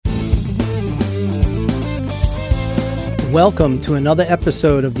Welcome to another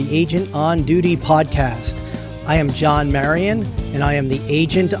episode of the Agent on Duty podcast. I am John Marion, and I am the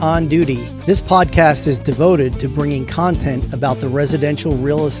Agent on Duty. This podcast is devoted to bringing content about the residential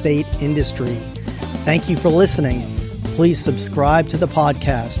real estate industry. Thank you for listening. Please subscribe to the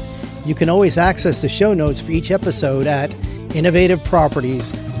podcast. You can always access the show notes for each episode at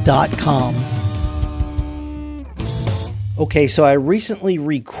innovativeproperties.com. Okay, so I recently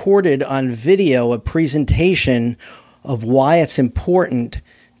recorded on video a presentation of why it's important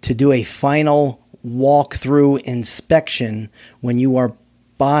to do a final walkthrough inspection when you are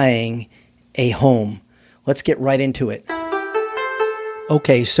buying a home. Let's get right into it.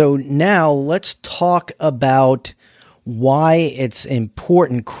 Okay, so now let's talk about why it's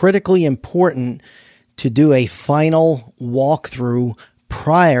important, critically important, to do a final walkthrough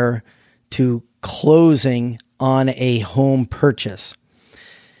prior to closing on a home purchase.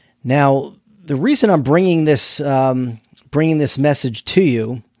 Now, the reason I'm bringing this message to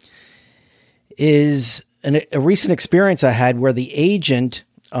you is a recent experience I had where the agent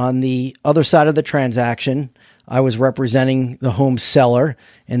on the other side of the transaction, I was representing the home seller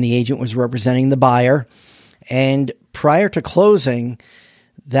and the agent was representing the buyer. And prior to closing,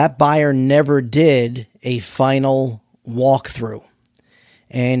 that buyer never did a final walkthrough.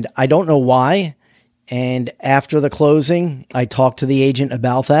 And I don't know why. And after the closing, I talked to the agent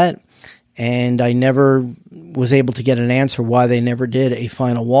about that. And I never was able to get an answer why they never did a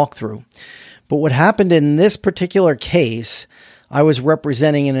final walkthrough. But what happened in this particular case, I was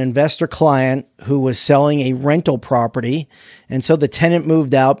representing an investor client who was selling a rental property. And so the tenant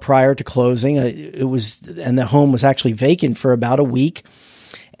moved out prior to closing. And the home was actually vacant for about a week.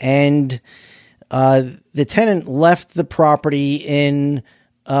 And the tenant left the property in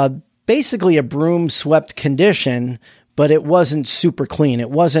basically a broom swept condition, but it wasn't super clean.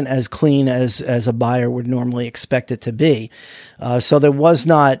 It wasn't as clean as a buyer would normally expect it to be. So there was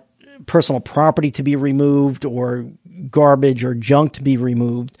not personal property to be removed or garbage or junk to be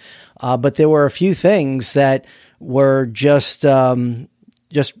removed. But there were a few things that were just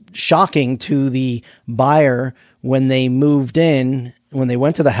shocking to the buyer when they moved in, when they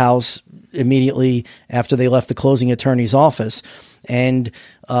went to the house immediately after they left the closing attorney's office. And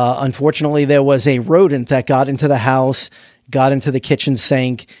unfortunately, there was a rodent that got into the house, got into the kitchen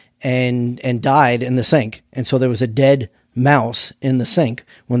sink, and died in the sink. And so there was a dead mouse in the sink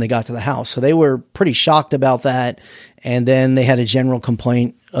when they got to the house. So they were pretty shocked about that. And then they had a general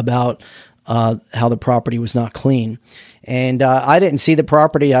complaint about how the property was not clean. And I didn't see the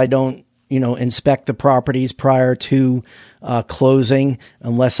property. I don't inspect the properties prior to closing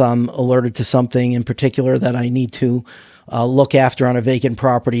unless I'm alerted to something in particular that I need to look after on a vacant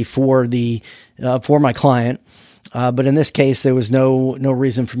property for my client. But in this case, there was no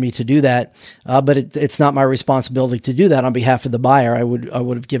reason for me to do that. But it's not my responsibility to do that on behalf of the buyer. I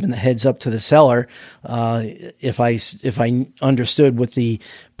would have given the heads up to the seller if I understood what the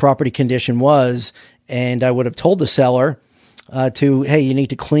property condition was, and I would have told the seller hey, you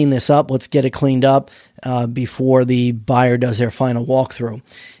need to clean this up. Let's get it cleaned up before the buyer does their final walkthrough.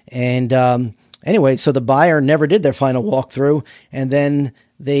 And anyway, so the buyer never did their final walkthrough, and then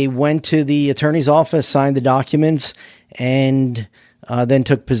they went to the attorney's office, signed the documents, and then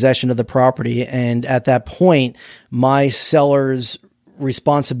took possession of the property. And at that point, my seller's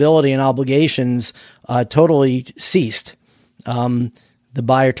responsibility and obligations totally ceased. The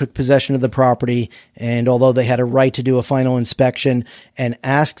buyer took possession of the property, and although they had a right to do a final inspection and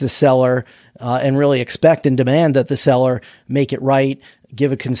ask the seller and really expect and demand that the seller make it right,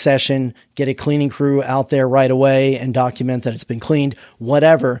 give a concession, get a cleaning crew out there right away and document that it's been cleaned,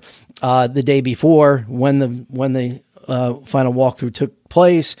 whatever, the day before when the final walkthrough took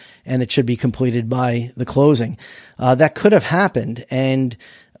place, and it should be completed by the closing. That could have happened. And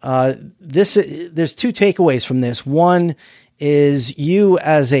there's two takeaways from this. One is you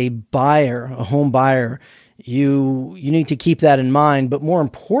as a buyer, a home buyer, you need to keep that in mind. But more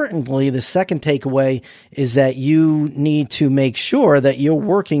importantly, the second takeaway is that you need to make sure that you're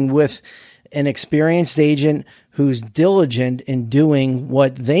working with an experienced agent who's diligent in doing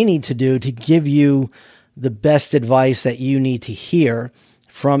what they need to do to give you the best advice that you need to hear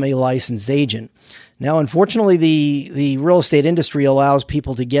from a licensed agent. Now, unfortunately, the real estate industry allows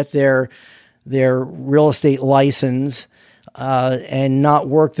people to get their real estate license and not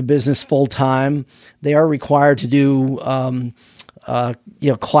work the business full time. They are required to do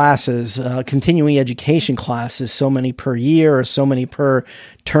classes, continuing education classes, so many per year or so many per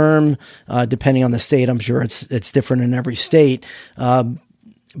term, depending on the state. I'm sure it's different in every state.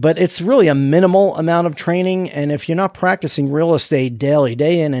 But it's really a minimal amount of training. And if you're not practicing real estate daily,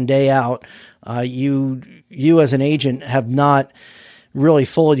 day in and day out, You as an agent have not really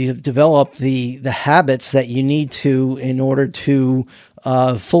fully developed the habits that you need to in order to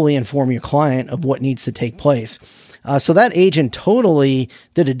fully inform your client of what needs to take place. So that agent totally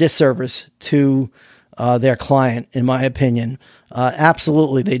did a disservice to their client, in my opinion.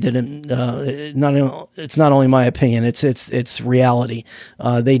 Absolutely, they didn't. It's not only my opinion; it's reality.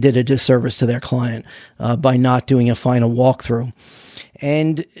 They did a disservice to their client by not doing a final walkthrough.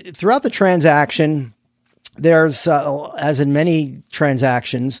 And throughout the transaction, there's, as in many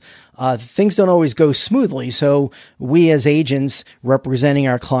transactions, things don't always go smoothly. So we as agents representing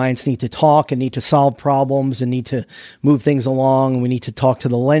our clients need to talk and need to solve problems and need to move things along. We need to talk to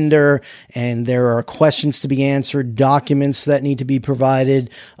the lender, and there are questions to be answered, documents that need to be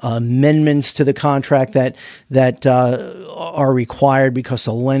provided, amendments to the contract that are required because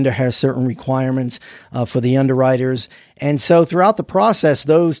the lender has certain requirements for the underwriters. And so throughout the process,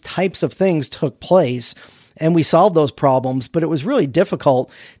 those types of things took place. And we solved those problems, but it was really difficult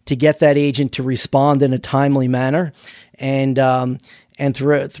to get that agent to respond in a timely manner. And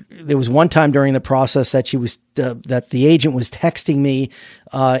there was one time during the process that that the agent was texting me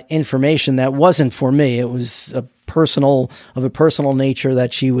information that wasn't for me. It was of a personal nature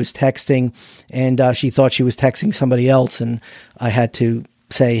that she was texting, and she thought she was texting somebody else, and I had to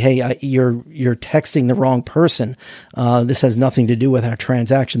say, hey, you're texting the wrong person. This has nothing to do with our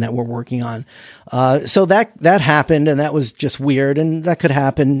transaction that we're working on. So that happened, and that was just weird, and that could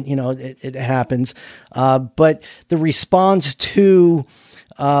happen. It happens. But the response to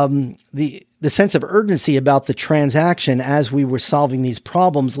the sense of urgency about the transaction as we were solving these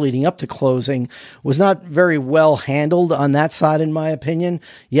problems leading up to closing was not very well handled on that side, in my opinion.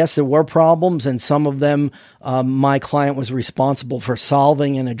 Yes, there were problems, and some of them my client was responsible for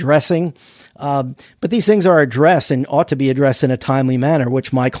solving and addressing. But these things are addressed and ought to be addressed in a timely manner,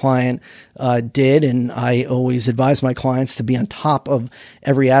 which my client did. And I always advise my clients to be on top of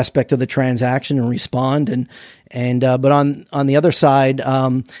every aspect of the transaction and respond. But on the other side,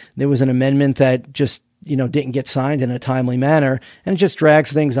 there was an amendment that just, didn't get signed in a timely manner, and it just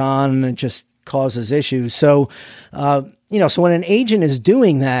drags things on and it just causes issues. So, so when an agent is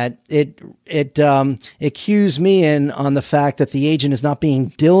doing that, it cues me in on the fact that the agent is not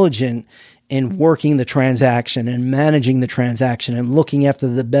being diligent in working the transaction and managing the transaction and looking after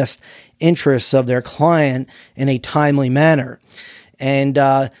the best interests of their client in a timely manner. And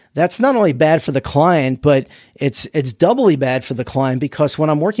that's not only bad for the client, but it's doubly bad for the client, because when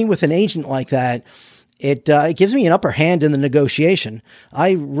I'm working with an agent like that, it gives me an upper hand in the negotiation.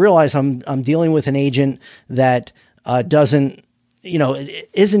 I realize I'm dealing with an agent that doesn't,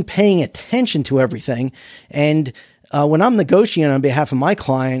 isn't paying attention to everything. And when I'm negotiating on behalf of my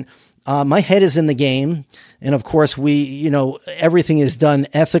client, my head is in the game. And of course, everything is done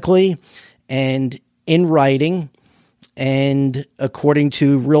ethically and in writing and according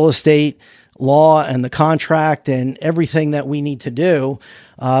to real estate law and the contract and everything that we need to do.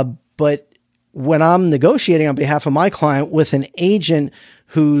 But when I'm negotiating on behalf of my client with an agent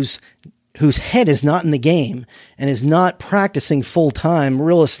whose head is not in the game and is not practicing full-time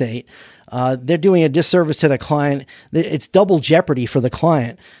real estate, they're doing a disservice to the client. It's double jeopardy for the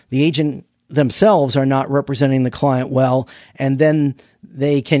client. The agent themselves are not representing the client well, and then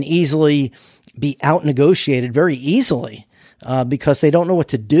they can easily be out negotiated very easily because they don't know what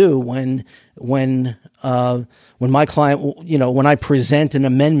to do when my client, when I present an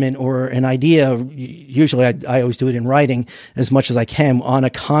amendment or an idea. Usually I always do it in writing as much as I can on a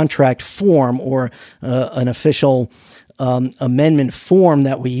contract form or an official amendment form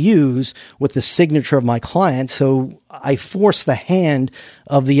that we use with the signature of my client. So I force the hand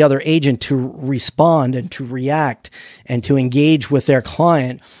of the other agent to respond and to react and to engage with their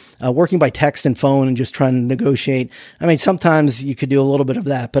client. Working by text and phone and just trying to negotiate. I mean, sometimes you could do a little bit of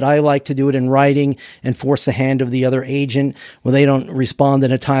that, but I like to do it in writing and force the hand of the other agent when they don't respond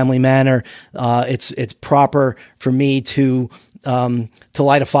in a timely manner. It's proper for me to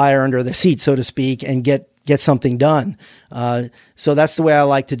light a fire under the seat, so to speak, and get something done. So that's the way I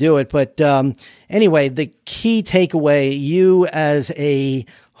like to do it. But anyway, the key takeaway, you as a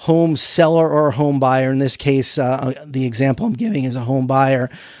home seller or a home buyer, in this case, the example I'm giving is a home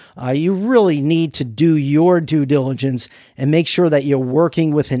buyer, you really need to do your due diligence and make sure that you're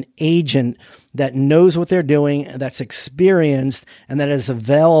working with an agent that knows what they're doing, that's experienced, and that is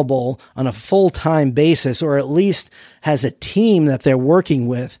available on a full-time basis, or at least has a team that they're working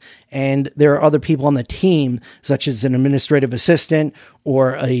with. And there are other people on the team, such as an administrative assistant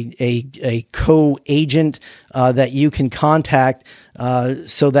or a co-agent that you can contact,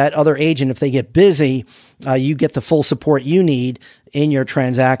 so that other agent, if they get busy, you get the full support you need in your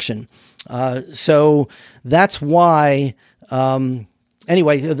transaction. So that's why,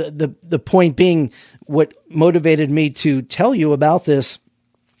 anyway, the point being, what motivated me to tell you about this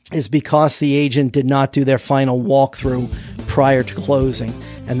is because the agent did not do their final walkthrough prior to closing.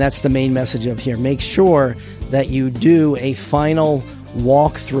 And that's the main message of here. Make sure that you do a final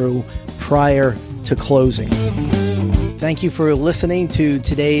walkthrough prior to closing. Thank you for listening to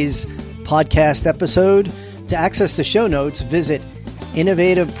today's podcast episode. To access the show notes, visit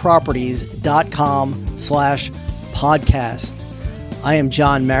innovativeproperties.com/podcast. I am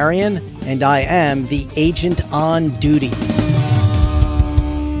John Marion, and I am the agent on duty.